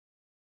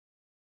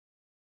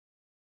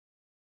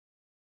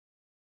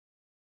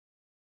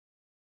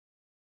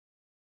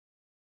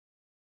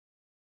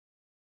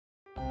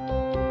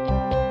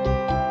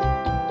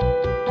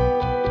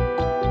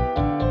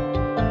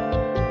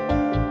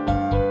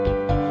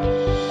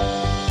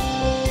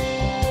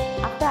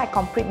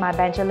complete my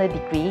bachelor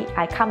degree,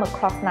 I come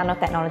across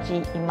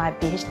nanotechnology in my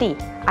PhD.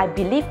 I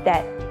believe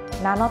that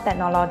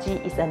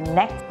nanotechnology is the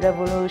next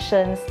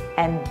revolution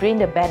and bring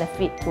the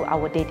benefit to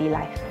our daily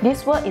life.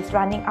 This world is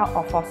running out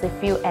of fossil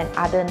fuel and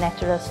other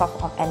natural source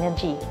of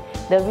energy.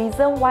 The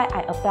reason why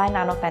I apply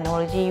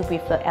nanotechnology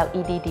with the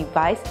LED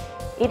device,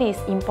 it is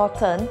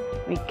important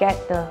we get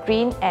the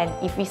green and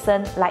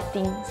efficient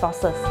lighting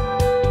sources.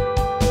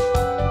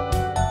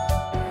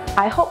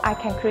 I hope I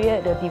can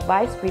create the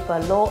device with a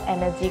low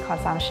energy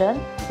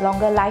consumption,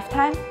 longer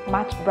lifetime,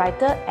 much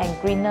brighter and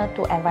greener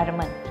to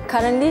environment.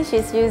 Currently,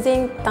 she's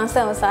using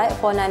tungsten oxide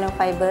for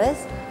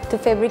nanofibers to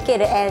fabricate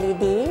the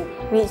LED,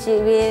 which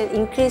will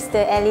increase the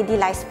LED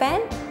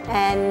lifespan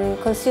and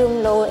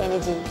consume lower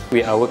energy.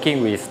 We are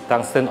working with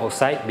tungsten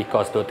oxide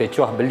because Dr.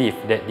 Chuah believes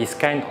that this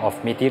kind of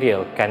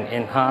material can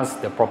enhance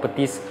the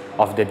properties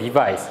of the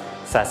device,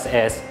 such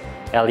as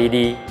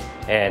LED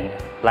and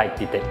light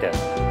detector.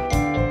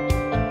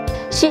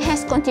 She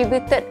has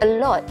contributed a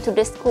lot to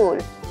the school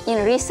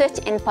in research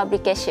and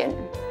publication,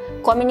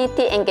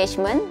 community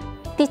engagement,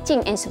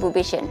 teaching and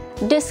supervision.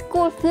 The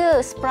school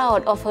feels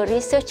proud of her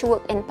research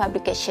work and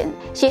publication.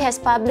 She has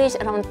published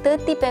around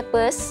 30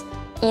 papers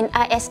in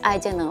ISI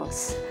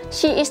journals.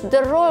 She is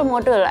the role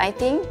model, I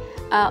think,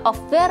 of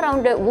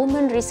well-rounded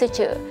woman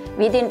researcher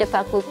within the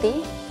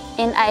faculty,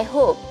 and I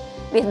hope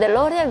with the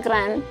Loreal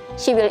grant,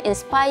 she will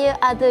inspire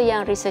other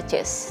young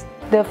researchers.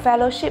 The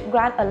fellowship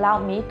grant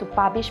allowed me to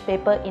publish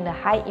paper in a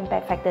high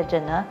impact factor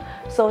journal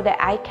so that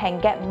I can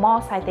get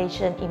more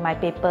citation in my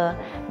paper,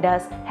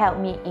 thus help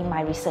me in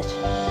my research.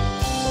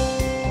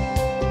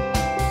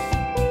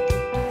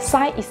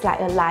 Science is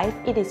like a life,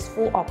 it is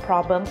full of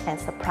problems and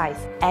surprise.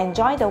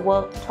 Enjoy the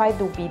work, try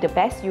to be the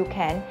best you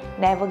can,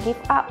 never give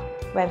up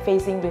when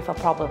facing with a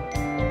problem.